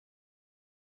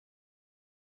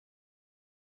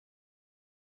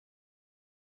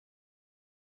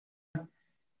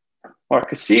Mark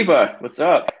Kosiba, what's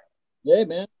up? Hey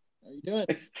man, how you doing?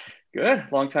 Good.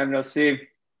 Long time no see.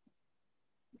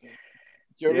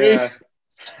 Joe Yeah. Reese?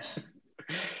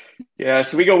 Yeah.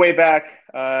 So we go way back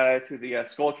to the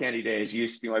Skullcandy days. You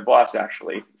used to be my boss,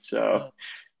 actually. So, Oh,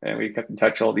 and we kept in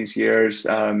touch all these years.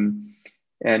 And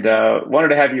wanted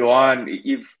to have you on.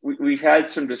 We've had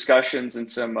some discussions and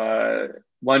some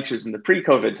lunches in the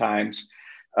pre-COVID times,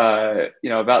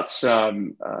 about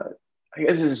some, I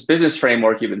guess, this business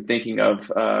framework you've been thinking of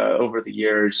over the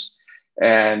years.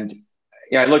 And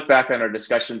yeah, I look back on our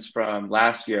discussions from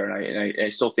last year, and I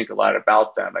still think a lot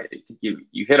about them. I think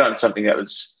you hit on something that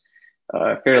was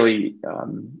fairly.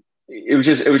 It was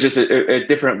just a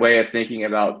different way of thinking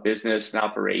about business and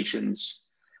operations,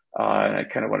 and I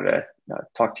kind of wanted to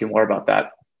talk to you more about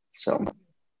that. So,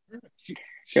 shoot,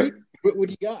 yep. shoot. What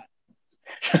do you got?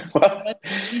 Well, Glad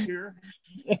to be here.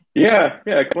 yeah,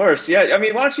 of course. Yeah, I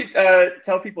mean, why don't you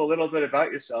tell people a little bit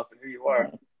about yourself and who you are?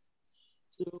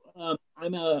 So uh,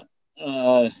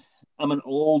 I'm an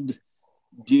old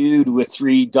dude with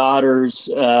three daughters.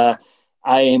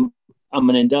 I'm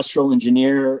an industrial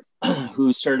engineer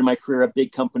who started my career at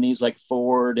big companies like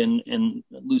Ford and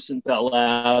Lucent Bell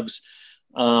Labs,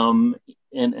 um,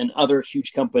 and other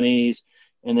huge companies,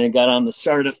 and then got on the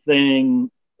startup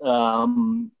thing.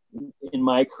 Um, in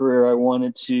my career, I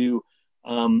wanted to.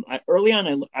 Early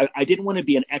on, I didn't want to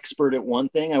be an expert at one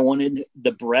thing. I wanted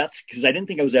the breadth because I didn't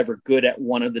think I was ever good at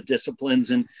one of the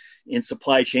disciplines in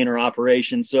supply chain or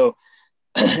operations. So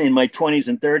in my 20s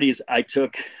and 30s, I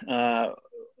took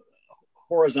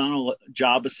horizontal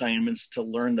job assignments to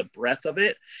learn the breadth of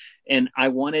it. And I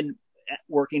wanted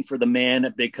working for the man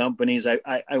at big companies.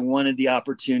 I wanted the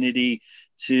opportunity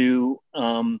to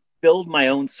build my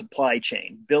own supply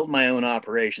chain, build my own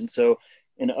operation. So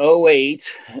in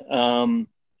 '08, I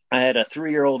had a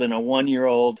 3-year-old and a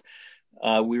 1-year-old.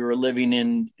 We were living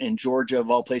in Georgia, of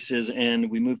all places,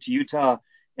 and we moved to Utah.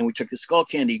 And we took the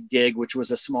Skullcandy gig, which was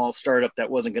a small startup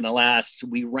that wasn't going to last.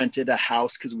 We rented a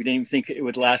house because we didn't even think it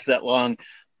would last that long.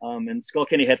 And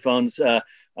Skullcandy headphones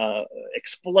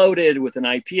exploded with an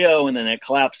IPO, and then it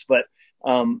collapsed. But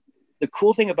the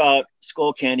cool thing about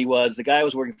Skullcandy was the guy I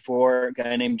was working for, a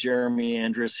guy named Jeremy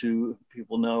Andrus, who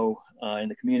people know in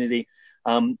the community.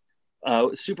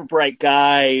 Super bright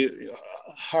guy,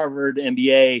 Harvard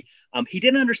MBA. He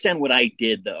didn't understand what I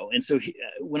did though. And so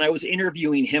when I was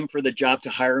interviewing him for the job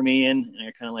to hire me in, and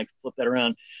I kind of like flipped that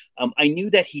around, I knew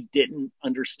that he didn't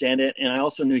understand it. And I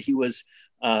also knew he was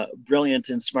brilliant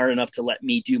and smart enough to let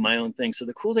me do my own thing. So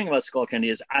the cool thing about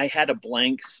Skullcandy is I had a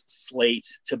blank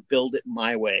slate to build it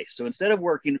my way. So instead of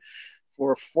working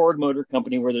for a Ford Motor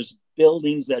Company where there's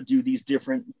buildings that do these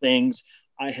different things,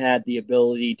 I had the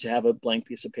ability to have a blank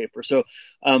piece of paper. So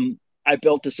I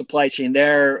built the supply chain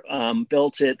there,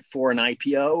 built it for an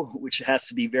IPO, which has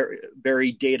to be very,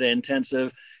 very data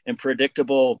intensive and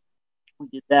predictable. We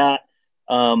did that.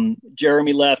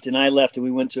 Jeremy left and I left, and we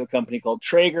went to a company called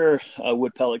Traeger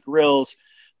wood pellet grills.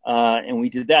 And we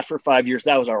did that for 5 years.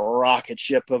 That was a rocket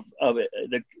ship of it.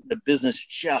 The business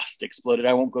just exploded.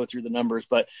 I won't go through the numbers,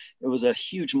 but it was a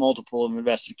huge multiple of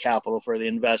invested capital for the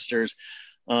investors.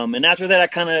 And after that, I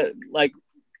kind of like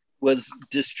was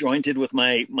disjointed with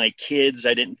my kids.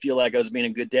 I didn't feel like I was being a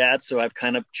good dad, so I've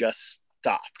kind of just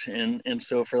stopped. And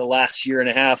so for the last year and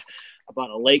a half, I bought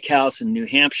a lake house in New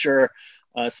Hampshire.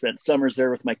 Spent summers there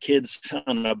with my kids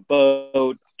on a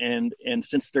boat, and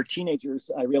since they're teenagers,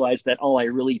 I realized that all I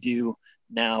really do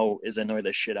now is annoy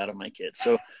the shit out of my kids.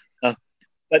 So.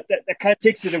 But that kind of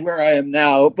takes it to where I am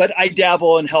now. But I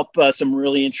dabble and help some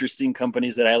really interesting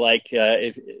companies that I like.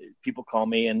 If people call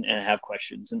me and have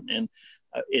questions, and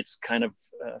it's kind of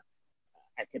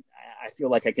I feel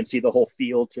like I can see the whole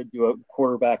field. To do a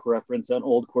quarterback reference, an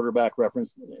old quarterback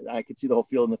reference, I can see the whole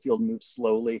field, and the field moves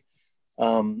slowly.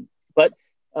 But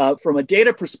from a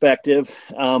data perspective,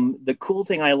 the cool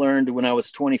thing I learned when I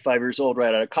was 25 years old,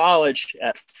 right out of college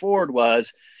at Ford,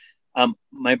 was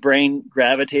my brain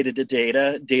gravitated to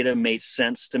data. Data made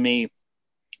sense to me.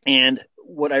 And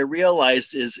what I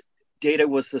realized is data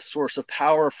was the source of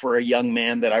power for a young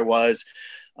man that I was,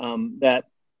 that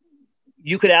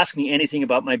you could ask me anything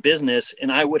about my business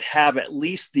and I would have at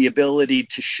least the ability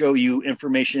to show you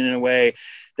information in a way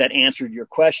that answered your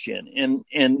question.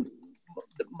 And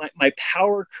my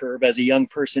power curve as a young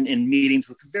person in meetings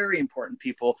with very important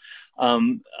people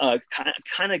kind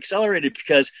of accelerated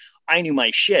because I knew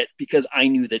my shit, because I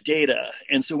knew the data.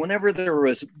 And so whenever there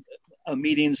was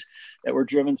meetings that were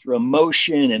driven through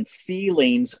emotion and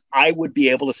feelings, I would be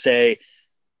able to say,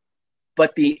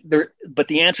 but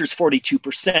the answer is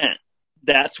 42%.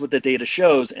 that's what the data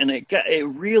shows. And it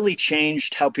really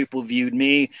changed how people viewed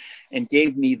me and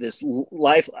gave me this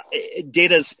life.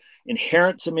 Data's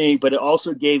inherent to me, but it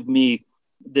also gave me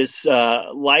this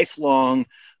lifelong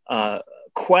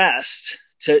quest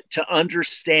to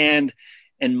understand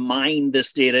and mine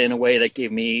this data in a way that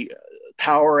gave me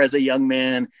power as a young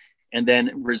man and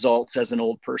then results as an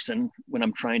old person when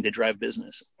I'm trying to drive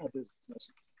business. That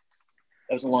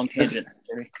was a long tangent.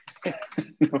 Sorry.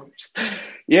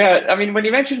 Yeah, I mean, when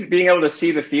you mentioned being able to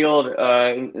see the field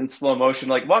in slow motion,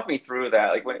 like walk me through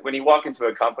that. Like when you walk into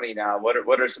a company now,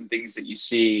 what are some things that you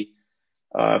see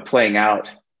playing out?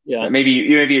 Yeah, maybe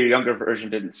your younger version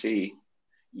didn't see.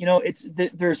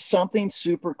 There's something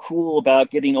super cool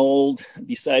about getting old,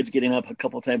 besides getting up a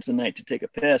couple times a night to take a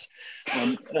piss.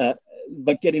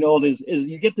 But getting old is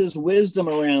you get this wisdom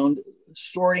around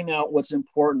sorting out what's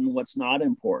important and what's not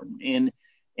important. And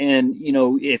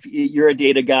if you're a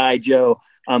data guy, Joe,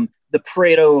 the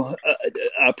Pareto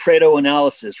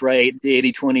analysis, right? The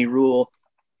 80-20 rule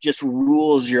just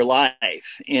rules your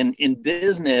life. And in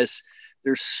business,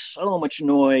 there's so much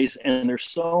noise and there's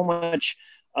so much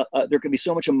there can be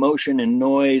so much emotion and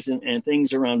noise and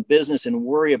things around business and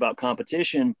worry about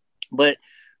competition. But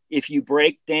if you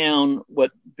break down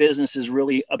what business is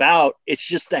really about, it's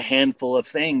just a handful of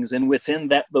things. And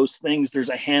within those things, there's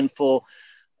a handful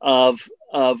of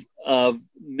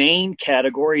main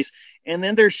categories. And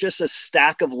then there's just a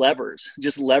stack of levers,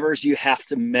 just levers you have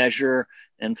to measure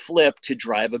and flip to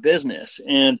drive a business.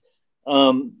 And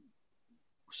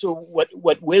so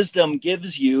what wisdom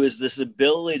gives you is this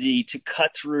ability to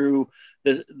cut through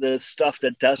the stuff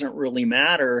that doesn't really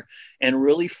matter and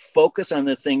really focus on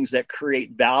the things that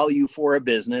create value for a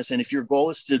business. And if your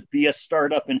goal is to be a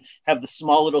startup and have the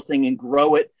small little thing and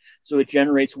grow it so it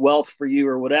generates wealth for you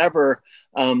or whatever,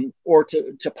 or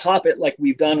to pop it like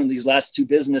we've done in these last two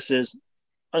businesses,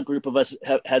 a group of us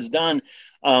has done,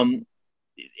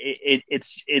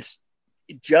 it's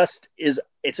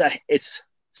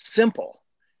simple.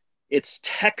 It's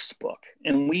textbook.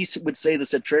 And we would say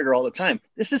this at Traeger all the time.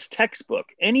 This is textbook.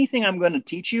 Anything I'm going to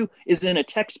teach you is in a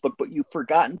textbook, but you've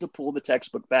forgotten to pull the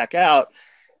textbook back out.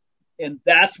 And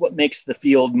that's what makes the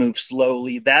field move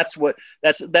slowly. That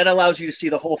allows you to see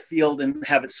the whole field and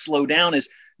have it slow down. Is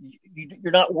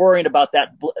you're not worrying about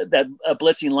that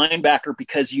blitzing linebacker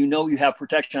because you have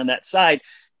protection on that side,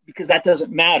 because that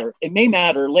doesn't matter. It may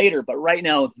matter later, but right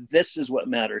now, this is what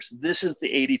matters. This is the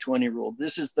 80-20 rule.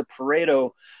 This is the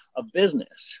Pareto of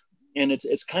business. And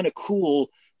it's kind of cool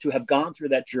to have gone through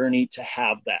that journey to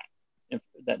have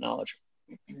that knowledge.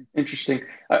 Interesting.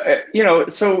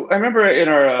 So I remember in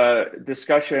our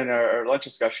discussion, our lunch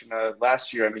discussion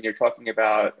last year, I mean, you're talking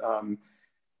about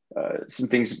some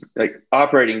things like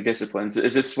operating disciplines.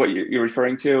 Is this what you're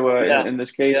referring to in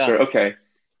this case? Yeah. Or okay.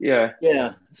 Yeah.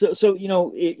 Yeah. So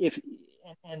if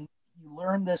you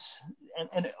learn this,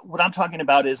 and what I'm talking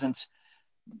about isn't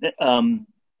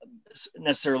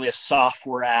necessarily a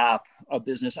software app, a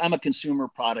business. I'm a consumer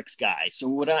products guy. So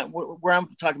where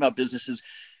I'm talking about business is,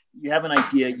 you have an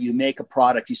idea, you make a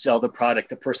product, you sell the product,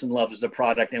 the person loves the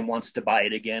product and wants to buy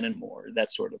it again and more,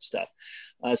 that sort of stuff.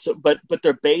 But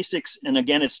they're basics, and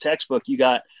again, it's textbook. You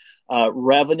got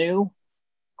revenue,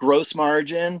 gross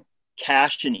margin,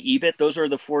 cash, and EBIT. Those are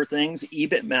the four things.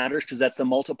 EBIT matters because that's the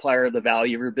multiplier of the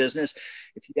value of your business.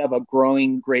 If you have a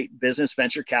growing, great business,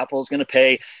 venture capital is going to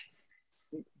pay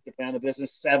the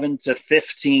business 7 to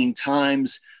 15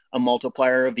 times a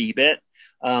multiplier of EBIT.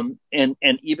 And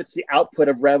EBIT's the output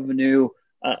of revenue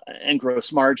and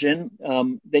gross margin.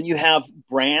 Then you have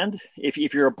brand.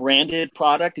 If you're a branded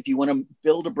product, if you want to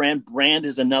build a brand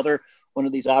is another one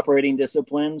of these operating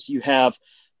disciplines. You have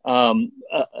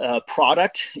a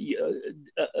product,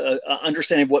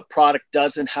 understanding what product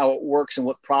does and how it works and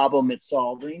what problem it's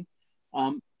solving.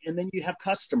 And then you have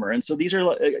customer. And so these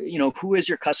are, who is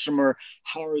your customer?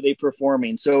 How are they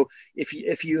performing? So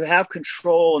if you have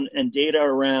control and data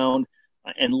around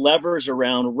and levers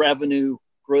around revenue,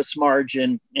 gross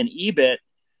margin, and EBIT,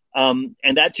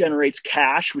 and that generates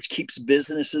cash, which keeps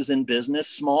businesses in business.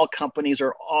 Small companies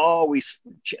are always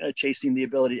chasing the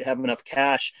ability to have enough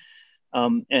cash,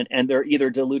 and they're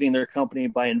either diluting their company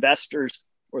by investors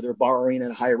or they're borrowing at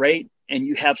a high rate. And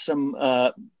you have some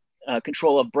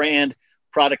control of brand,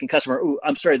 product, and customer. Ooh,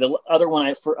 I'm sorry. The other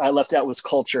one I left out was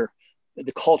culture.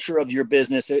 The culture of your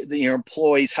business, your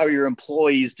employees, how are your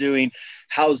employees doing?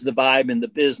 How's the vibe in the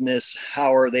business?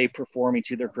 How are they performing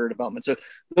to their career development? So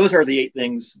those are the 8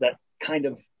 things that kind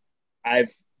of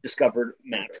I've discovered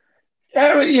matter.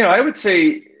 Yeah, I would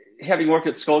say, having worked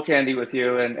at Skullcandy with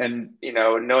you and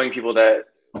knowing people that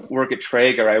work at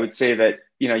Traeger, I would say that,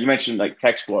 you mentioned like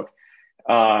textbook.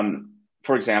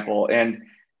 for example, and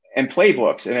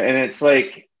playbooks. And it's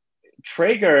like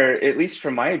Traeger, at least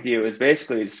from my view, is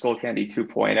basically Skullcandy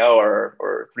 2.0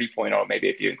 or 3.0, maybe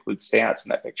if you include Stance in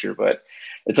that picture. But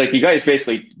it's like you guys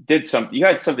basically you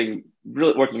had something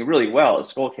really working really well at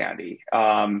Skullcandy,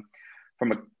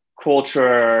 from a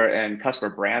culture and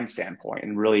customer brand standpoint,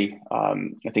 and really, I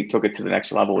think took it to the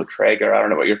next level with Traeger. I don't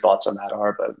know what your thoughts on that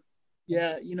are, but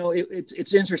yeah,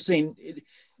 it's interesting.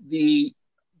 The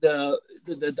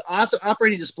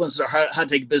operating disciplines are how to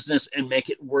take business and make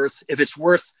it worth. If it's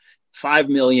worth 5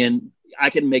 million,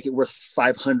 I can make it worth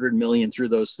 500 million through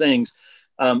those things.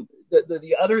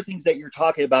 The other things that you're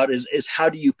talking about is how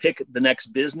do you pick the next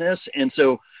business? And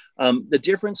so the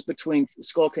difference between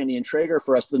Skullcandy and Traeger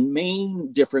for us, the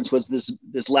main difference was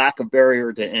this lack of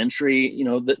barrier to entry.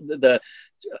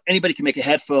 Anybody can make a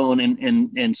headphone,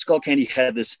 and Skullcandy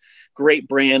had this great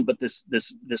brand, but this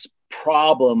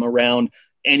problem around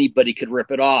anybody could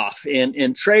rip it off.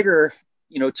 And Traeger,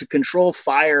 to control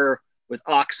fire with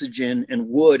oxygen and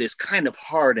wood is kind of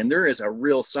hard, and there is a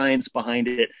real science behind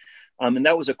it. And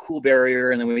that was a cool barrier,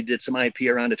 and then we did some IP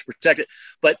around it to protect it.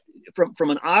 But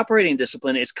from an operating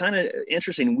discipline, it's kind of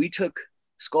interesting. We took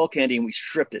Skullcandy and we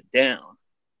stripped it down.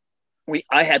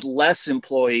 I had less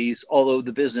employees, although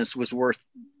the business was worth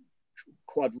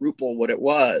quadruple what it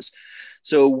was.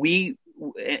 So we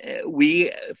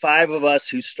 5 of us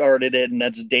who started it, and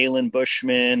that's Dalen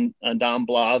Bushman, Don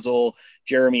Blazel,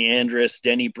 Jeremy Andrus,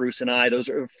 Denny Bruce, and I. Those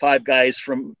are 5 guys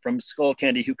from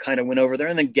Skullcandy who kind of went over there,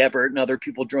 and then Gebert and other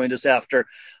people joined us after.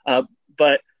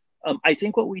 But I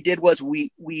think what we did was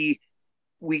we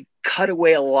cut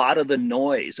away a lot of the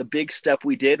noise. A big step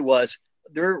we did was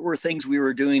there were things we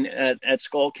were doing at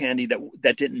Skullcandy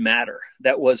that didn't matter.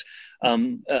 That was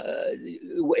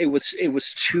it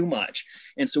was too much,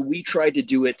 and so we tried to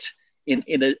do it in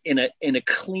a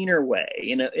cleaner way,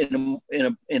 in a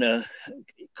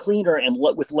cleaner and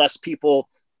with less people,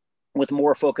 with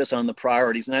more focus on the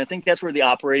priorities. And I think that's where the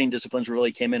operating disciplines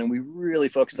really came in, and we really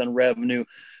focused on revenue,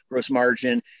 gross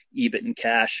margin, EBIT, and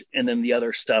cash, and then the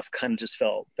other stuff kind of just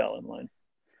fell in line.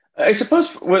 I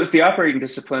suppose with the operating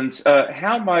disciplines,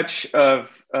 how much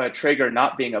of Traeger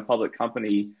not being a public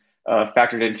company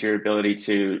factored into your ability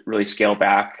to really scale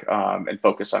back and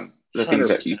focus on the things 100%.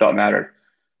 That you thought mattered?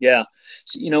 Yeah,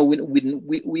 so,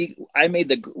 we made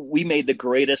the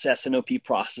greatest S&OP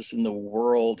process in the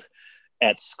world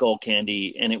at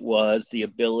Skullcandy, and it was the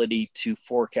ability to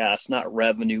forecast not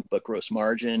revenue but gross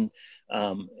margin,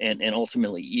 and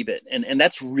ultimately EBIT, and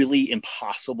that's really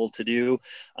impossible to do.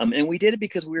 And we did it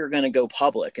because we were going to go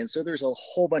public, and so there's a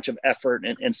whole bunch of effort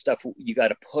and stuff you got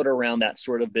to put around that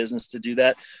sort of business to do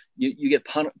that. You get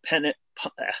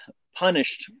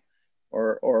punished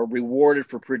or rewarded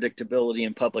for predictability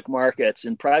in public markets.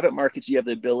 In private markets, you have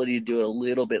the ability to do it a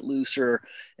little bit looser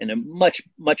in a much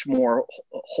more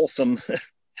wholesome,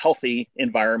 healthy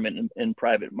environment in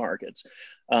private markets.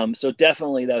 So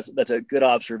definitely that's a good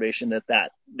observation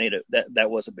that made it that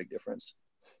was a big difference.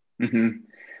 Mm-hmm.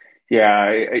 Yeah,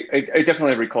 I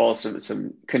definitely recall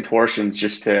some contortions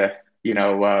just to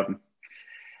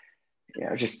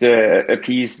just to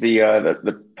appease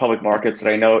the public markets.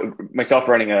 That I know myself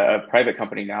running a private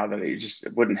company now, that I just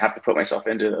wouldn't have to put myself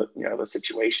into those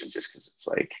situations, just because it's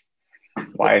like,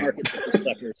 why? Public markets are for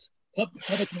suckers.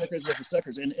 Public markets are for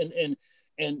suckers, and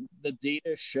the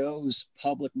data shows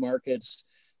public markets,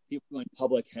 people going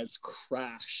public, has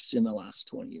crashed in the last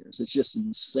 20 years. It's just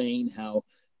insane how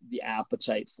the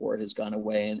appetite for it has gone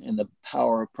away, and the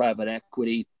power of private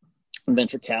equity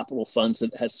venture capital funds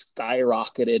that has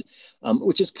skyrocketed,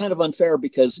 which is kind of unfair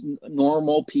because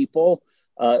normal people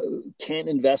can't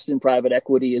invest in private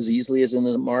equity as easily as in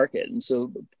the market, and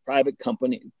so private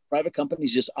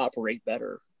companies just operate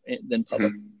better than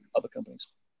public companies.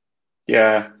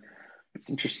 Yeah, it's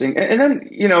interesting. And then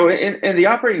in the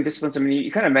operating disciplines, I mean,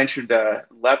 you kind of mentioned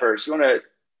levers. You want to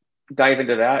dive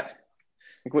into that?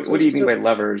 Like, what do you mean by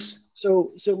levers?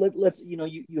 So let's,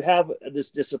 you have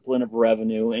this discipline of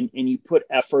revenue, and you put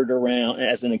effort around,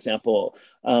 as an example,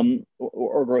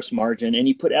 or gross margin, and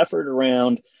you put effort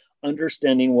around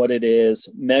understanding what it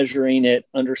is, measuring it,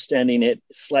 understanding it,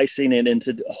 slicing it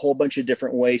into a whole bunch of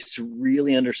different ways to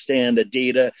really understand the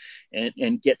data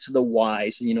and get to the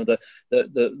whys. The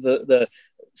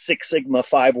Six Sigma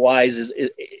 5 whys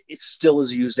it still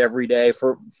is used every day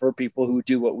for people who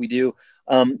do what we do.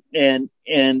 And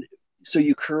so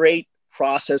you create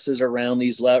processes around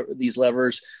these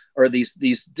levers or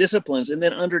these disciplines, and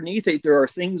then underneath it there are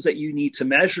things that you need to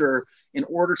measure in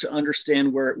order to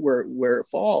understand where it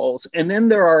falls. And then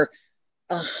there are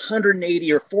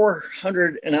 180 or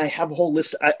 400, and I have a whole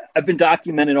list. I've been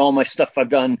documenting all my stuff I've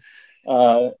done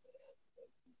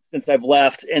since I've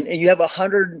left, and you have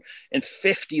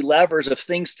 150 levers of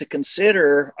things to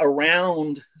consider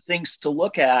around things to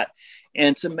look at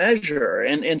and to measure.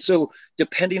 And so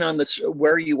depending on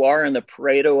where you are in the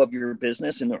Pareto of your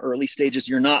business in the early stages,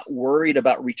 you're not worried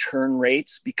about return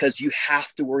rates because you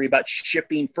have to worry about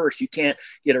shipping first. You can't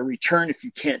get a return if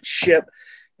you can't ship.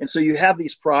 And so you have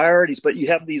these priorities, but you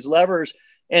have these levers.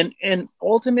 And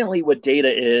ultimately what data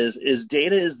is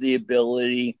data is the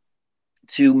ability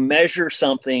to measure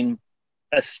something,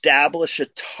 establish a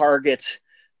target,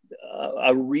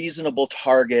 a reasonable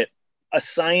target,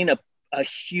 assign a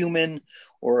human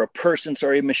or a person,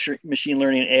 machine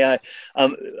learning and AI,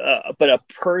 but a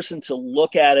person to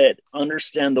look at it,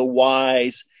 understand the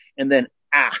whys, and then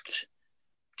act.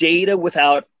 Data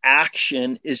without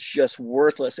action is just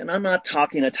worthless. And I'm not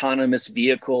talking autonomous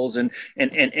vehicles and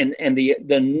the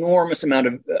enormous amount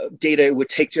of data it would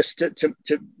take just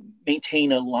to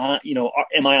maintain a line,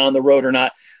 am I on the road or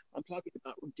not? I'm talking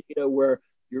about data where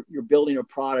you're building a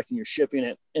product and you're shipping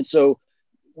it. And so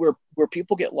where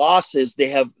people get lost is they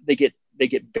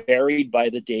get buried by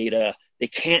the data. They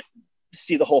can't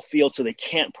see the whole field, so they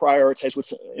can't prioritize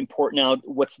what's important now,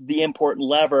 what's the important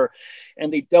lever,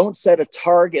 and they don't set a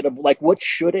target of like what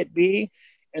should it be,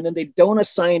 and then they don't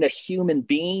assign a human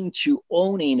being to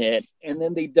owning it, and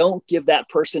then they don't give that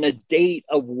person a date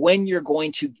of when you're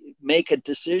going to make a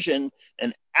decision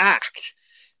and act.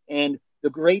 And the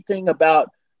great thing about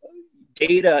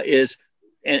data is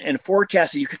and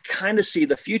forecasting, you could kind of see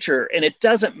the future, and it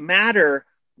doesn't matter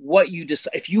what you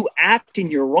decide. If you act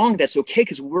and you're wrong, that's okay,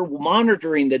 because we're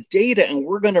monitoring the data and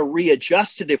we're going to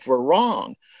readjust it if we're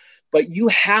wrong. But you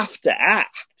have to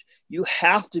act. You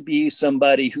have to be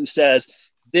somebody who says,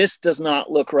 this does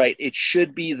not look right. It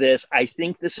should be this. I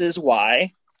think this is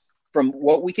why. From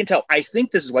what we can tell, I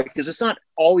think this is why, because it's not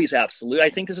always absolute. I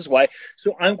think this is why.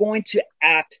 So I'm going to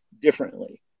act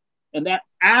differently. And that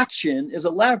action is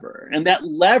a lever. And that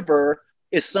lever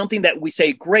is something that we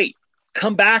say, great,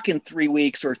 come back in 3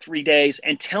 weeks or 3 days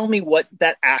and tell me what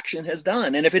that action has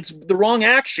done. And if it's the wrong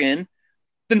action,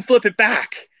 then flip it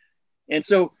back. And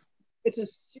so it's a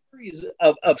series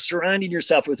of surrounding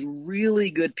yourself with really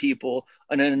good people,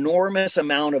 an enormous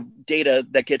amount of data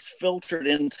that gets filtered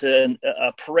into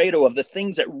a Pareto of the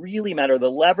things that really matter,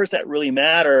 the levers that really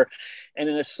matter, and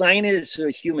then assigning it to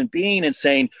a human being and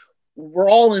saying, we're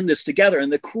all in this together. And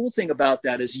the cool thing about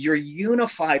that is you're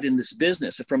unified in this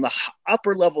business from the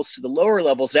upper levels to the lower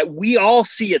levels, that we all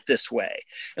see it this way.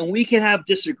 And we can have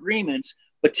disagreements,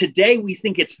 but today we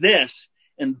think it's this,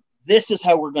 and this is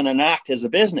how we're going to act as a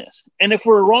business. And if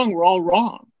we're wrong, we're all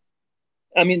wrong.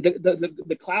 I mean,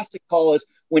 the classic call is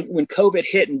when COVID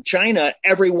hit in China,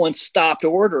 everyone stopped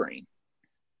ordering.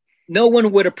 No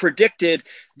one would have predicted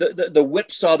the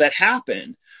whipsaw that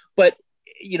happened. But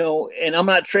and I'm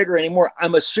not Traeger anymore.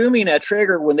 I'm assuming at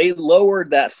Traeger, when they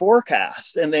lowered that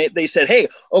forecast and they said, hey,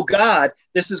 oh God,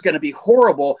 this is going to be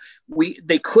horrible.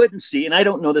 They couldn't see, and I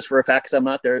don't know this for a fact because I'm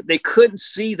not there. They couldn't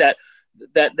see that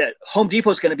Home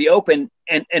Depot is going to be open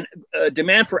and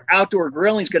demand for outdoor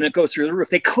grilling is going to go through the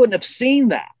roof. They couldn't have seen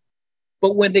that.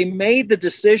 But when they made the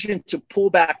decision to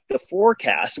pull back the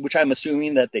forecast, which I'm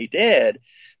assuming that they did,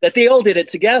 that they all did it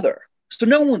together. So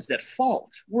no one's at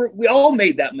fault. We all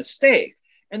made that mistake.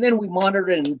 And then we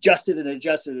monitored and adjusted and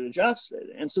adjusted and adjusted.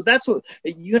 And so that's what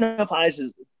it unifies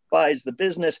the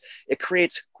business. It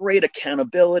creates great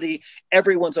accountability.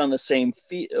 Everyone's on the same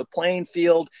playing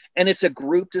field. And it's a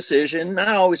group decision, not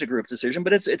always a group decision,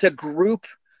 but it's a group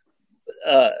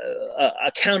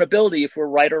accountability if we're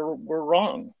right or we're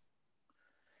wrong.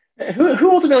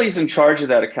 Who ultimately is in charge of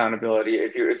that accountability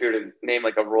if you're to name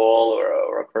like a role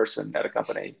or a person at a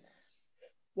company?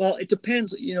 Well, it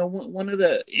depends. One of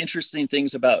the interesting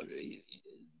things about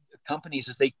companies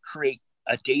is they create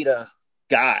a data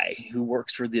guy who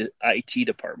works for the IT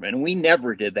department. And we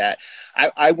never did that.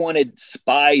 I wanted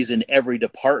spies in every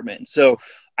department. So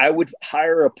I would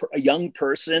hire a young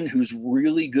person who's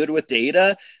really good with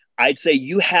data. I'd say,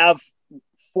 you have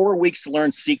 4 weeks to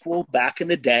learn SQL back in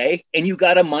the day, and you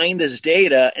got to mine this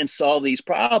data and solve these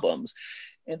problems.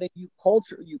 And then you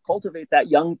cultivate that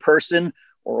young person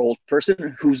or old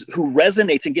person who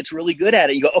resonates and gets really good at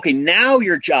it. You go, okay, now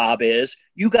your job is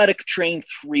you got to train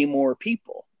 3 more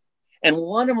people. And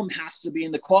one of them has to be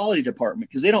in the quality department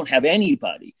because they don't have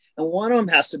anybody. And one of them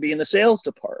has to be in the sales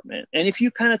department. And if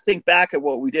you kind of think back at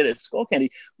what we did at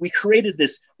Skullcandy, we created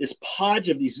this podge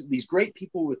of these great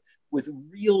people with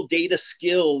real data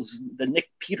skills, the Nick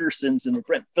Petersons and the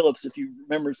Brent Phillips, if you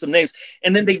remember some names.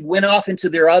 And then they went off into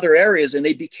their other areas and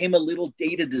they became a little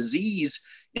data disease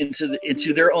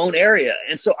into their own area.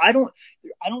 And so I don't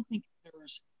think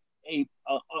there's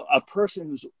a person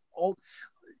who's old.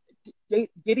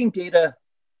 getting data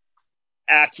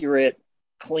accurate,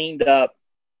 cleaned up,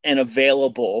 and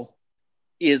available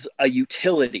is a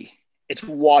utility. It's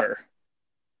water.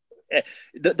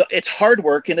 It's hard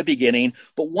work in the beginning,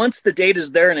 but once the data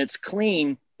is there and it's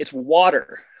clean, it's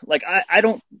water. Like I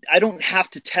don't have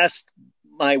to test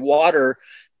my water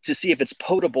to see if it's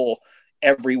potable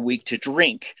every week to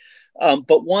drink.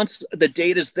 But once the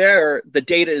data is there, the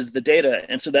data is the data.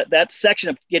 And so that section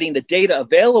of getting the data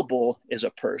available is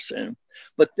a person.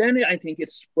 But then I think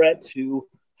it's spread to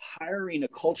hiring a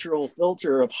cultural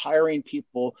filter of hiring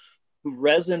people who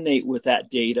resonate with that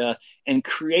data and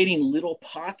creating little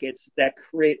pockets that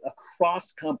create a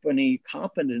cross-company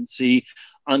competency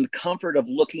on the comfort of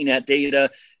looking at data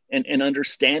and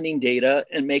understanding data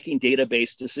and making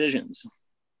data-based decisions.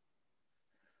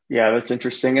 Yeah, that's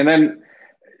interesting. And then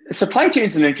supply chain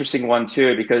is an interesting one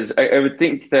too, because I would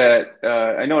think that,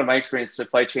 I know in my experience,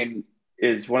 supply chain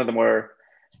is one of the more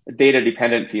data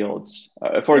dependent fields.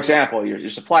 For example, your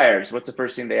suppliers, what's the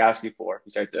first thing they ask you for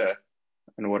besides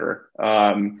an order?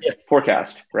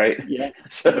 Forecast, right? Yeah.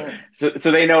 So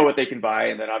they know what they can buy,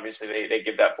 and then obviously they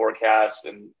give that forecast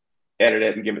and edit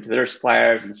it and give it to their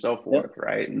suppliers and so forth,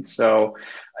 right? And so,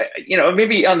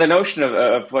 maybe on the notion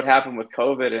of what happened with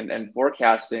COVID and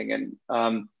forecasting,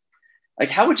 and like,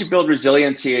 how would you build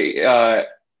resiliency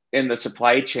in the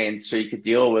supply chain so you could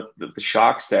deal with the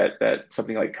shocks that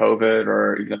something like COVID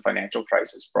or even the financial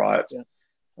crisis brought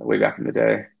way back in the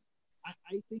day?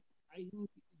 I think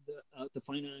the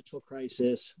financial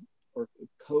crisis or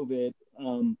COVID,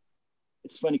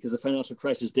 it's funny because the financial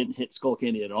crisis didn't hit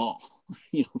Skullcandy at all.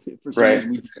 For some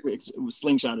reason we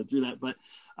slingshotted through that. But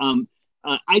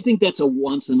I think that's a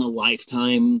once in a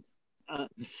lifetime.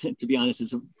 To be honest,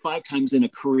 it's 5 times in a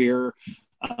career.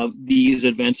 These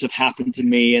events have happened to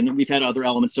me, and we've had other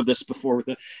elements of this before with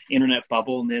the internet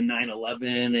bubble, and then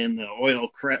 9/11, and the oil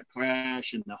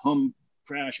crash, and the home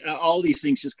crash. All these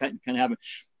things just kind of happen.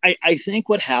 I think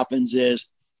what happens is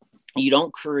you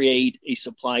don't create a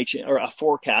supply chain or a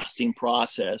forecasting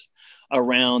process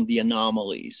around the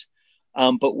anomalies.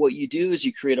 But what you do is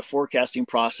you create a forecasting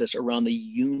process around the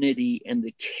unity and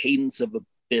the cadence of a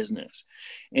business.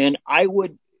 And I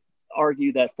would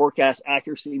argue that forecast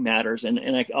accuracy matters, and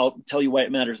I'll tell you why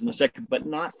it matters in a second, but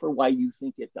not for why you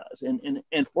think it does.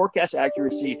 And forecast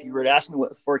accuracy, if you were to ask me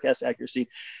what forecast accuracy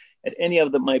at any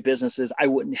of my businesses, I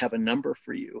wouldn't have a number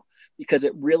for you, because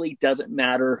it really doesn't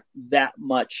matter that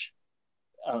much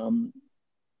to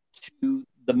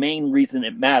the main reason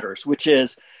it matters, which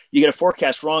is you get a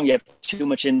forecast wrong, you have too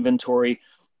much inventory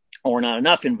or not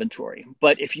enough inventory.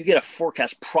 But if you get a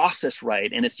forecast process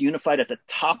right, and it's unified at the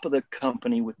top of the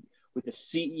company with the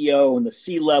CEO and the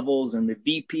C levels and the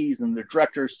VPs and the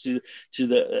directors to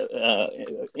the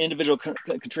individual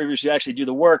contributors who actually do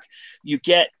the work, you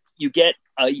get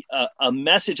a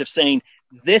message of saying,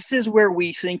 this is where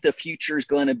we think the future is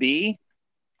going to be.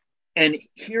 And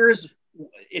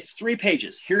it's 3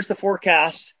 pages. Here's the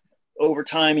forecast over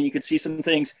time, and you can see some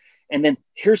things. And then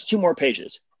here's 2 more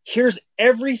pages. Here's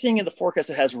everything in the forecast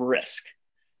that has risk,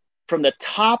 from the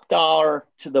top dollar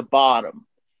to the bottom.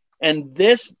 And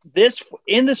this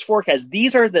in this forecast,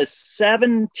 these are the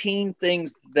 17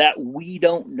 things that we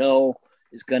don't know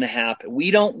is going to happen. We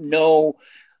don't know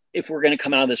if we're going to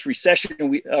come out of this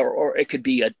recession, or it could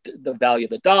be the value of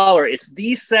the dollar. It's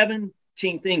these 17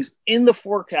 things in the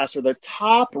forecast are the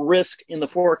top risk in the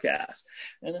forecast.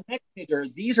 And the next page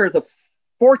these are the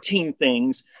 14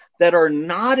 things that are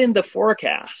not in the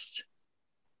forecast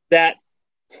that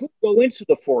could go into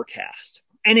the forecast.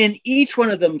 And in each one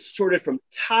of them, sorted from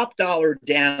top dollar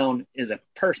down, is a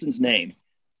person's name.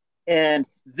 And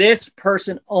this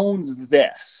person owns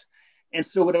this. And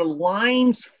so it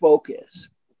aligns focus,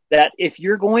 that if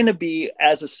you're going to be,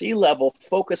 as a C-level,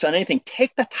 focus on anything,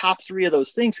 take the top 3 of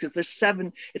those things, because it's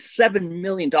 $7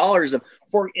 million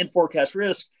in forecast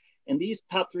risk. And these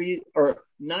top 3 are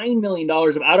 $9 million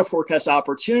of out of forecast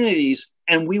opportunities.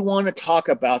 And we want to talk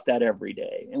about that every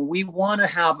day. And we want to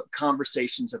have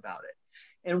conversations about it.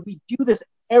 And we do this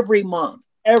every month.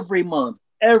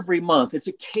 It's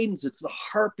a cadence. It's the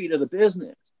heartbeat of the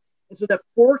business. And so that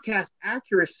forecast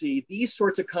accuracy, these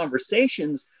sorts of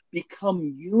conversations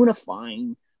become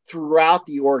unifying throughout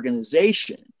the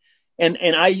organization. And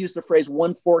I use the phrase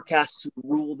one forecast to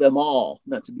rule them all,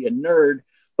 not to be a nerd,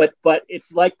 but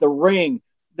it's like the ring.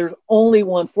 There's only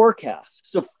one forecast.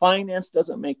 So finance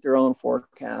doesn't make their own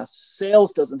forecast.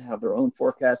 Sales doesn't have their own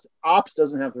forecast. Ops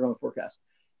doesn't have their own forecast.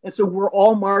 And so we're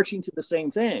all marching to the same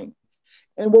thing.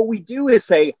 And what we do is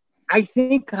say, I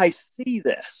think I see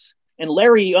this. And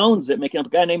Larry owns it, making up a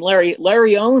guy named Larry.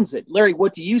 Larry owns it. Larry,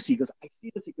 what do you see? He goes, I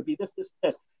see this. It could be this, this,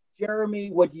 this.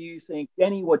 Jeremy, what do you think?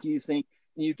 Denny, what do you think?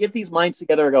 And you get these minds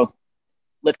together and go,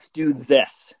 let's do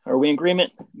this. Are we in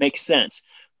agreement? Makes sense.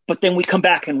 But then we come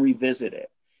back and revisit it.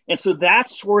 And so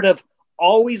that's sort of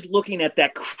always looking at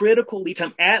that critical lead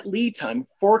time,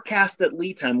 forecast at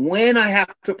lead time, when I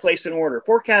have to place an order.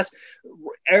 Forecast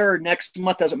error next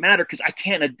month doesn't matter because I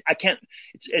can't,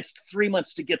 it's 3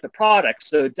 months to get the product.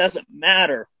 So it doesn't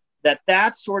matter.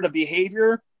 That sort of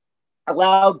behavior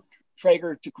allowed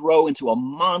Traeger to grow into a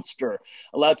monster,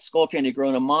 allowed Skullcandy to grow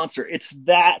into a monster. It's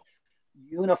that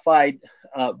unified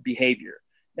behavior.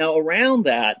 Now around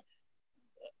that,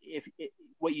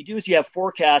 what you do is you have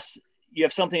forecasts. You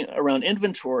have something around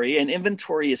inventory, and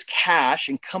inventory is cash,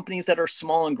 and companies that are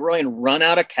small and growing run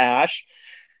out of cash.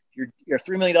 You're a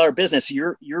 $3 million business.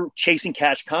 You're chasing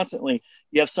cash constantly.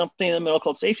 You have something in the middle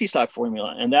called safety stock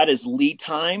formula, and that is lead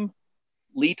time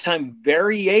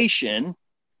variation,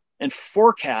 and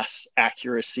forecast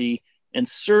accuracy, and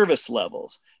service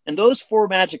levels. And those 4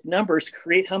 magic numbers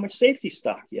create how much safety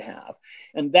stock you have.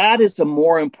 And that is a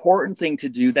more important thing to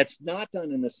do that's not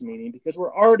done in this meeting because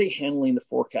we're already handling the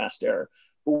forecast error.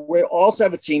 But we also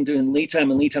have a team doing lead time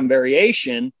and lead time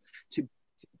variation to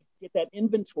get that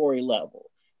inventory level.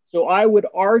 So I would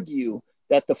argue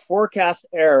that the forecast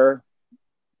error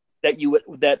that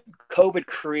COVID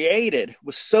created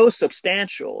was so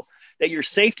substantial that your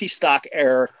safety stock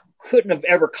error couldn't have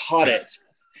ever caught it.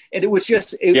 And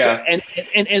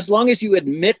and as long as you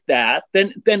admit that,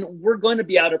 then we're going to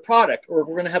be out of product or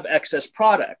we're going to have excess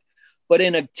product. But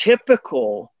in a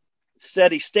typical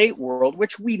steady state world,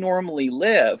 which we normally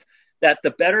live, that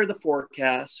the better the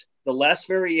forecast, the less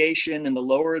variation and the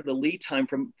lower the lead time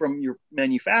from your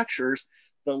manufacturers,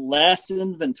 the less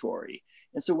inventory.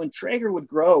 And so when Traeger would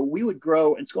grow, we would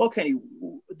grow, and Skullcandy,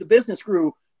 the business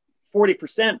grew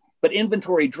 40%, but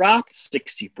inventory dropped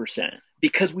 60%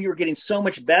 because we were getting so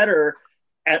much better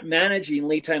at managing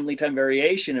lead time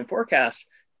variation and forecast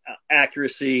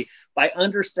accuracy by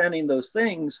understanding those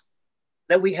things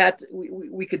that we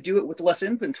could do it with less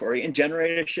inventory and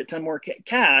generate a shit ton more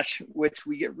cash, which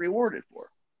we get rewarded for.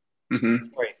 Mm-hmm.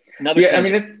 Sorry, I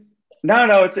mean,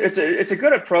 it's a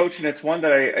good approach, and it's one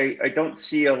that I don't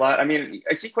see a lot. I mean,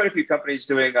 I see quite a few companies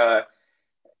doing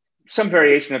some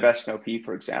variation of S&OP,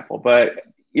 for example, but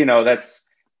that's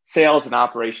sales and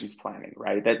operations planning,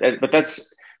 right?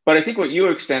 But I think what you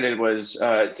extended was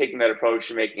taking that approach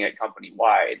and making it company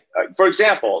wide. For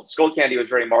example, Skullcandy was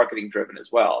very marketing driven as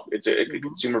well. It's a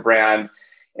consumer brand,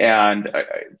 and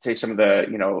I'd say some of the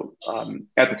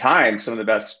at the time some of the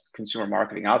best consumer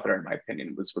marketing out there, in my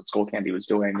opinion, was what Skullcandy was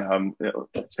doing.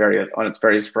 It's on its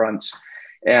various fronts,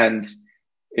 and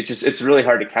it's really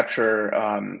hard to capture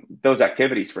those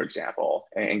activities, for example,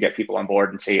 and get people on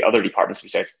board and say other departments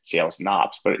besides sales and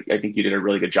ops. But I think you did a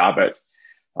really good job at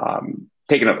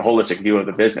taking a holistic view of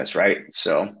the business, right?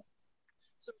 So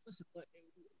listen,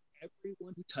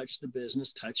 everyone who touched the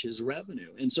business touches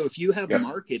revenue. And so if you have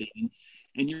marketing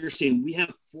and you're saying we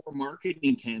have 4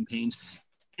 marketing campaigns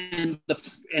and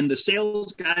the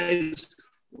sales guys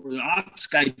or the ops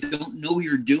guy don't know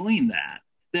you're doing that,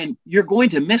 then you're going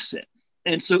to miss it.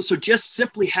 And so just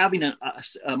simply having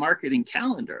a marketing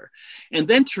calendar and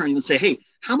then turning and say, hey,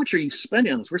 how much are you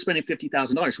spending on this? We're spending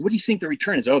 $50,000. What do you think the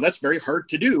return is? Oh, that's very hard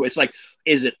to do. It's like,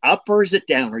 is it up or is it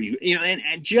down? Are you,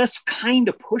 and just kind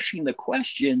of pushing the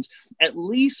questions at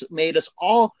least made us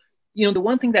all, the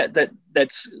one thing that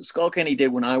Skullcandy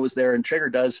did when I was there and Traeger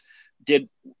does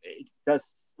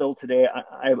still today,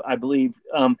 I believe,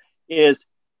 is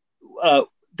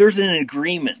there's an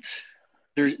agreement.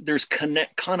 There's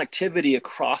connectivity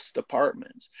across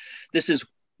departments.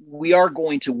 We are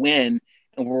going to win,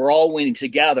 and we're all winning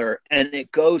together, and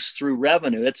it goes through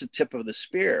revenue. That's the tip of the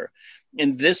spear.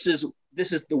 And this is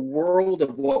the world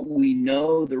of what we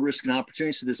know the risk and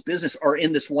opportunities of this business are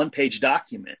in this one-page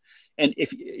document. And if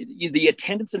the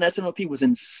attendance in S&OP was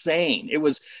insane, it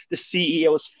was the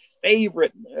CEO's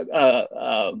favorite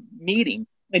meeting.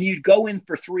 And you'd go in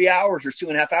for 3 hours or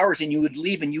 2.5 hours and you would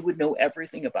leave and you would know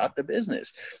everything about the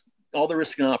business, all the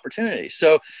risk and opportunities.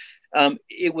 So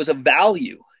it was a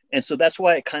value. And so that's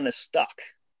why it kind of stuck.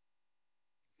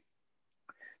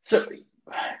 So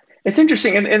it's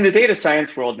interesting. In the data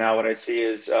science world now, what I see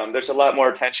is there's a lot more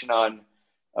attention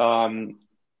on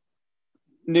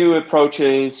new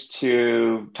approaches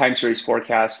to time series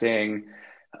forecasting.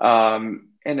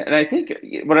 And I think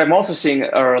what I'm also seeing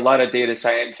are a lot of data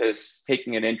scientists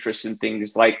taking an interest in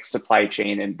things like supply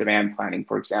chain and demand planning,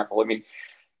 for example. I mean,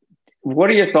 what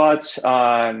are your thoughts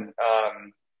on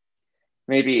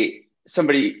maybe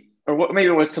somebody or what maybe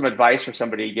what's some advice for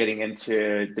somebody getting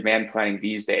into demand planning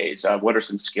these days? What are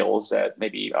some skills that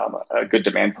maybe a good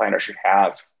demand planner should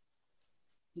have?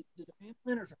 The demand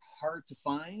planners are hard to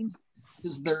find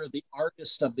because they're the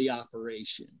artist of the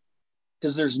operation.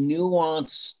 Because there's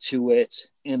nuance to it,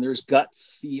 and there's gut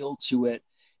feel to it,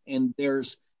 and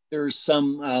there's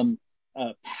some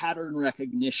pattern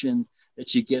recognition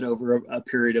that you get over a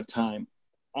period of time.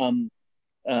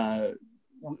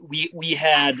 We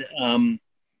had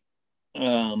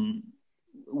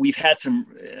we've had some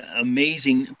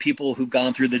amazing people who've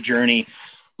gone through the journey,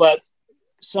 but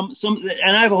some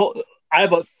and I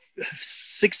have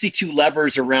 62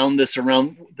 levers around the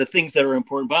things that are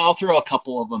important, but I'll throw a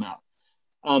couple of them out.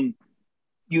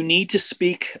 You need to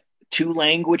speak two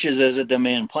languages as a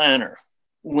demand planner.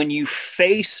 When you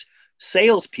face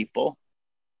salespeople,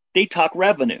 they talk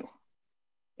revenue.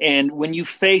 And when you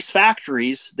face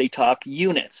factories, they talk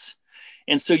units.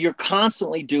 And so you're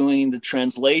constantly doing the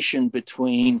translation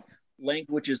between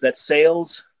languages that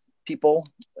sales people,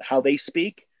 how they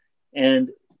speak,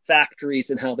 and factories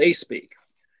and how they speak.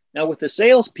 Now, with the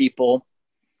salespeople,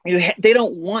 they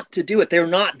don't want to do it. They're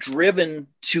not driven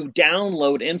to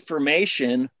download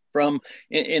information from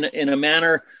in a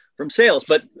manner from sales,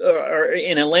 but or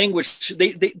in a language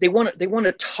they want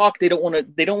to talk. They don't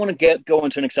want to go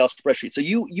into an Excel spreadsheet. So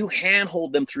you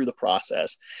handhold them through the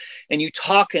process, and you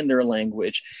talk in their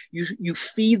language. You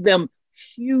feed them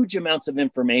huge amounts of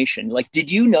information. Like, did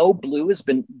you know blue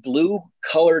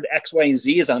colored X, Y, and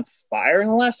Z is on fire in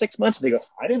the last 6 months? And they go,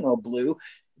 I didn't know blue.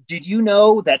 Did you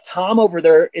know that Tom over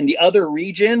there in the other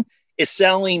region is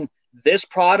selling this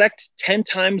product 10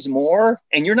 times more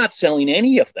and you're not selling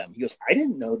any of them? He goes, I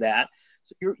didn't know that.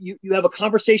 So you have a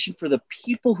conversation for the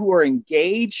people who are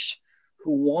engaged,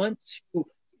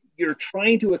 you're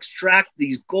trying to extract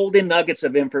these golden nuggets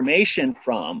of information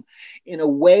from in a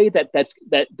way that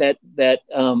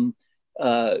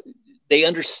they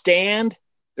understand,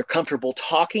 they're comfortable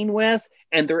talking with,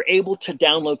 and they're able to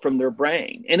download from their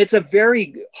brain. And it's a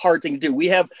very hard thing to do. We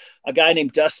have a guy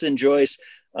named Dustin Joyce,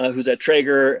 who's at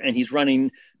Traeger, and he's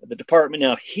running the department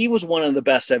now. He was one of the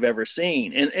best I've ever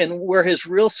seen. And where his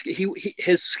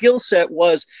his skill set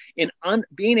was in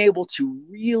being able to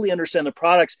really understand the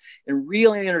products and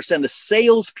really understand the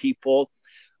salespeople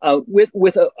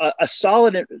with a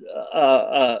solid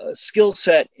skill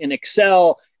set in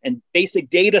Excel and basic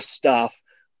data stuff.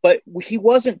 But he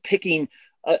wasn't picking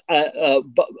a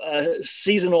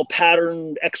seasonal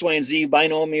pattern, X, Y, and Z,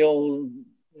 binomial,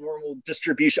 normal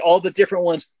distribution, all the different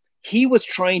ones. He was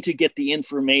trying to get the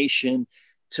information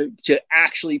to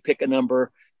actually pick a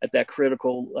number at that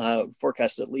critical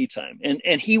forecasted lead time.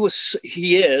 And he's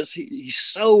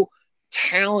so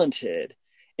talented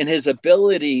in his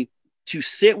ability to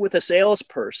sit with a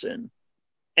salesperson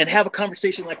and have a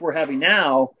conversation like we're having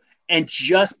now and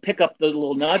just pick up the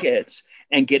little nuggets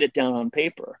and get it down on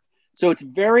paper. So it's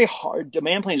very hard.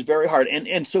 Demand planning is very hard.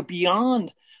 And so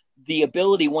beyond the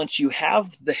ability, once you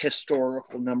have the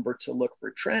historical number to look for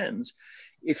trends,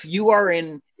 if you are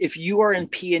in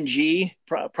P&G,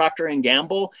 Procter and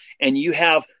Gamble, and you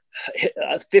have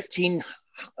 15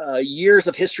 years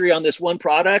of history on this one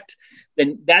product,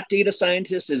 then that data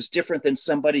scientist is different than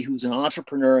somebody who's an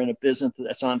entrepreneur in a business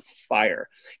that's on fire,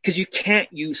 because you can't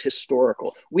use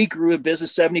historical. We grew a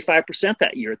business 75%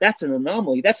 that year. That's an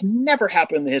anomaly. That's never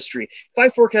happened in the history. If I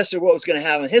forecasted what was going to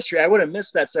happen in history, I would have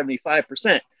missed that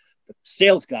 75%. But the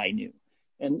sales guy knew.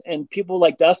 And people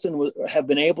like Dustin have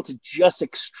been able to just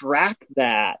extract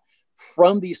that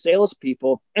from these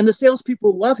salespeople, and the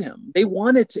salespeople love him. They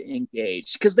wanted to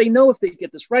engage because they know if they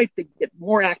get this right, they get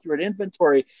more accurate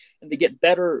inventory and they get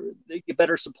better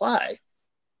supply.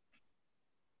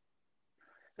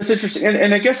 That's interesting.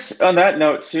 And I guess on that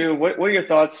note too, what are your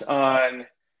thoughts on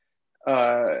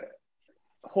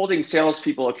holding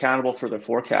salespeople accountable for their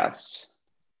forecasts?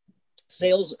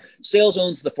 Sales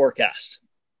owns the forecast.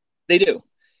 They do.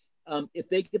 If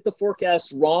they get the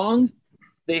forecast wrong,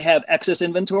 they have excess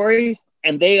inventory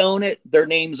and they own it. Their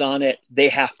name's on it. They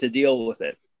have to deal with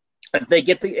it. If they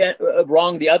get the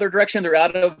wrong the other direction, they're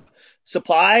out of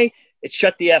supply. It's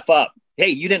shut the F up. Hey,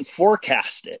 you didn't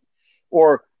forecast it.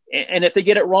 And if they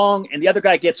get it wrong and the other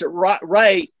guy gets it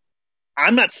right,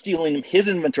 I'm not stealing his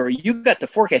inventory. You got the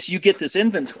forecast. You get this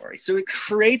inventory. So it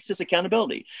creates this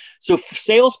accountability. So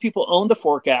salespeople own the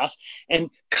forecast, and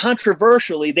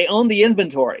controversially, they own the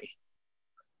inventory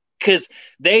because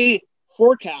they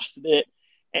forecasted it.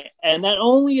 And that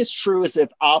only is true as if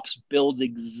ops builds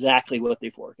exactly what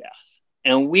they forecast.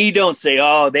 And we don't say,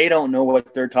 oh, they don't know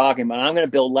what they're talking about. I'm going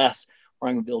to build less or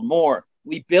I'm going to build more.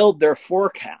 We build their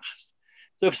forecast.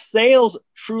 So if sales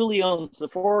truly owns the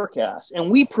forecast, and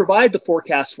we provide the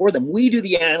forecast for them, we do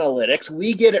the analytics,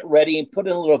 we get it ready and put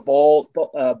in a little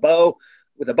bow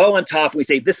with a bow on top. We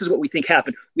say, this is what we think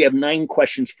happened. We have 9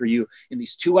 questions for you in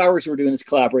these 2 hours. We're doing this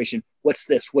collaboration. What's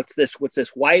this? What's this? What's this?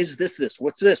 Why is this?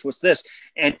 What's this? What's this?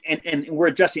 And we're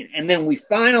adjusting. And then we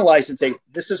finalize and say,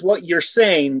 this is what you're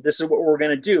saying. This is what we're going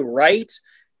to do, right?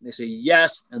 And they say,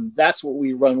 yes. And that's what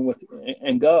we run with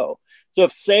and go. So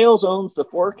if sales owns the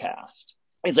forecast,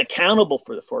 is accountable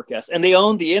for the forecast, and they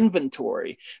own the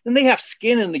inventory, then they have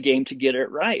skin in the game to get it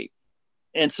right.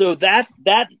 And so that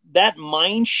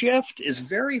mind shift is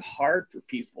very hard for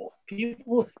people.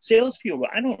 Salespeople,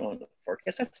 I don't know the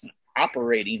forecast. That's an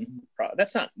operating problem.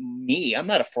 That's not me. I'm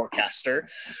not a forecaster.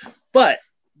 But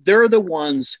they're the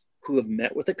ones who have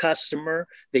met with a customer.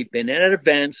 They've been at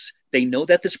events. They know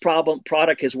that this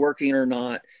product is working or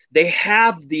not. They're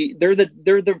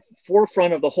the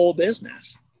forefront of the whole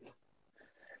business.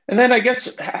 And then I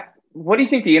guess, what do you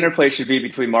think the interplay should be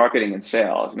between marketing and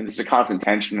sales? I mean, this is a constant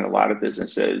tension in a lot of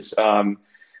businesses.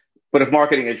 But if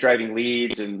marketing is driving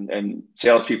leads and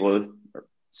salespeople are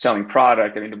selling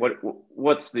product, I mean,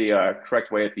 what's the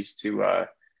correct way that these two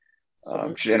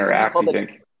should interact, do you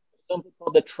think? Something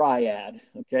called the triad.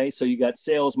 Okay, so you got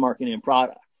sales, marketing, and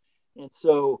product. And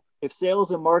so if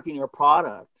sales and marketing or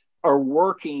product are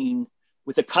working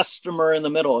with a customer in the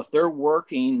middle, if they're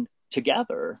working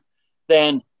together,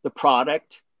 then the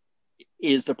product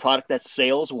is the product that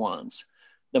sales wants.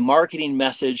 The marketing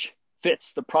message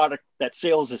fits the product that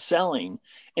sales is selling,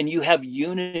 and you have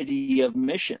unity of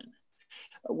mission.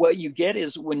 What you get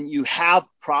is when you have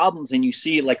problems and you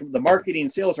see like the marketing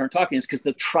and sales aren't talking, it's because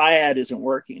the triad isn't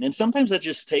working. And sometimes that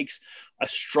just takes a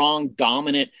strong,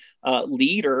 dominant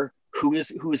leader who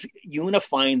is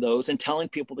unifying those and telling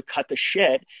people to cut the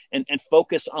shit and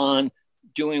focus on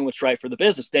doing what's right for the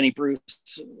business. Denny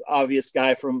Bruce, obvious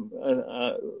guy from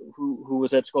who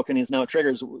was at Skullcandy, is now at Traeger,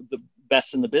 is the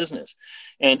best in the business,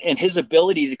 and his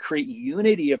ability to create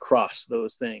unity across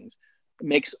those things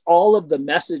makes all of the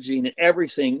messaging and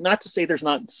everything. Not to say there's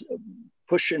not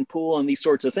push and pull and these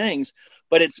sorts of things,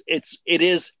 but it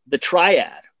is the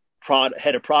triad: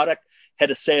 head of product, head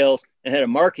of sales, and head of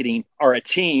marketing are a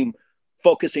team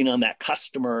focusing on that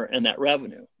customer and that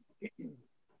revenue.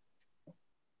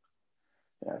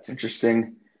 That's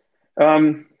interesting.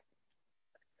 So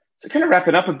kind of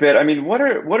wrapping up a bit, I mean, what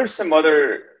are some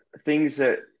other things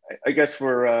that I guess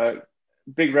were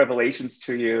big revelations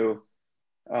to you,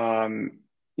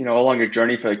 along your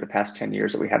journey for like the past 10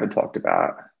 years that we haven't talked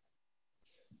about?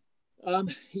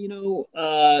 To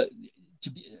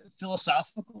be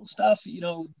philosophical stuff,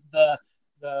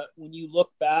 when you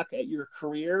look back at your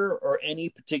career or any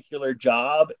particular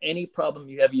job, any problem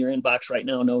you have in your inbox right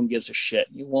now, no one gives a shit.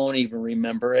 You won't even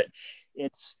remember it.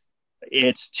 It's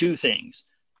 2 things.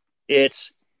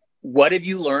 It's what have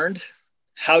you learned?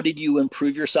 How did you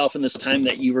improve yourself in this time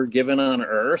that you were given on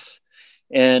earth?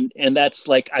 And that's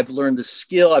like, I've learned the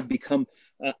skill.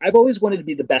 I've always wanted to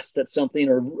be the best at something,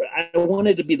 or I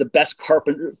wanted to be the best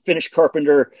finished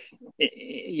carpenter,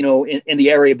 in the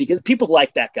area, because people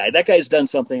like that guy. That guy's done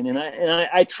something, and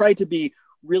I tried to be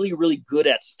really, really good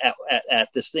at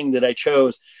this thing that I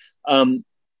chose.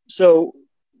 So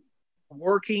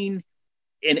working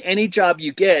in any job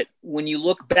you get, when you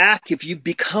look back, if you've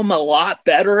become a lot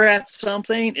better at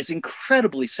something, it's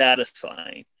incredibly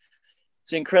satisfying.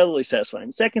 It's incredibly satisfying.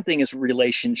 The second thing is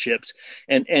relationships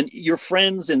and your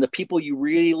friends and the people you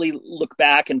really look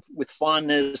back and with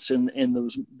fondness, and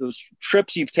those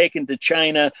trips you've taken to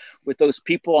China with those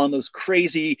people on those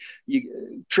crazy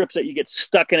trips that you get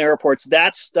stuck in airports.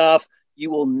 That stuff you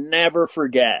will never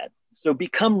forget. So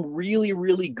become really,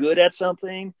 really good at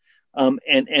something,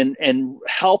 and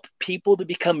help people to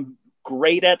become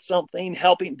great at something,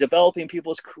 developing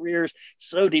people's careers.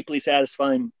 So deeply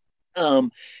satisfying.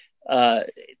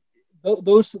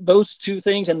 Those 2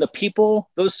 things, and the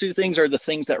people, those 2 things are the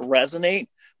things that resonate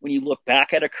when you look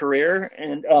back at a career.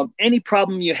 And any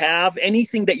problem you have,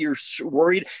 anything that you're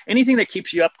worried, anything that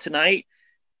keeps you up tonight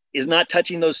is not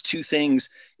touching those 2 things.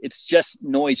 It's just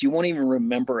noise. You won't even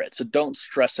remember it. So don't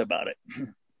stress about it.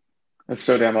 That's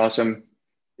so damn awesome.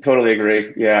 Totally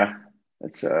agree. Yeah.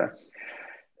 That's I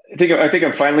think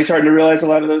I'm finally starting to realize a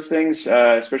lot of those things,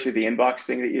 especially the inbox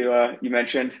thing that you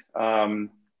mentioned.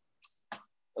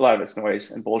 A lot of it's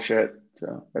noise and bullshit.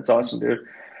 So that's awesome, dude.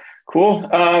 Cool.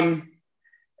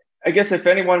 I guess if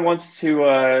anyone wants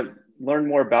to learn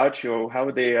more about you, how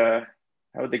would they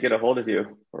get a hold of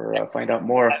you or find out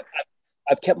more?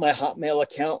 I've kept my Hotmail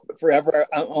account forever.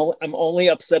 I'm only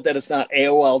upset that it's not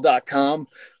AOL.com,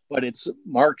 but it's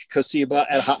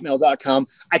markkosiba@hotmail.com.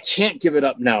 I can't give it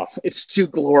up now. It's too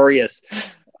glorious.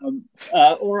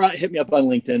 Or hit me up on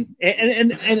LinkedIn.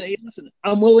 And listen,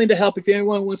 I'm willing to help if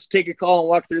anyone wants to take a call and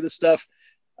walk through this stuff.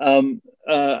 I'm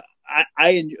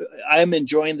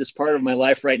enjoying this part of my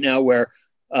life right now where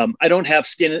I don't have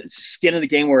skin in the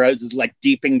game where I was like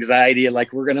deep anxiety,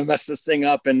 like we're going to mess this thing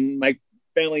up and my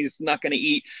family's not going to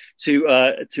eat, to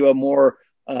a more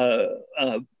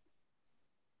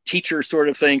teacher sort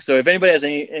of thing. So if anybody has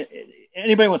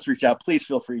anybody wants to reach out, please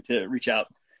feel free to reach out.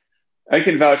 I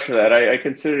can vouch for that. I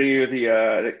consider you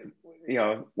the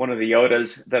one of the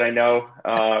Yodas that I know.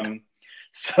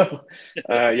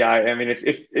 Yeah, I mean,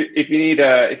 if you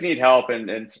need help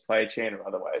in supply chain or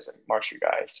otherwise, Mark's your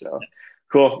guy. So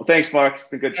cool. Well, thanks, Mark. It's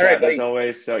been good chat as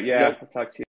always. So yeah, I'll talk to you.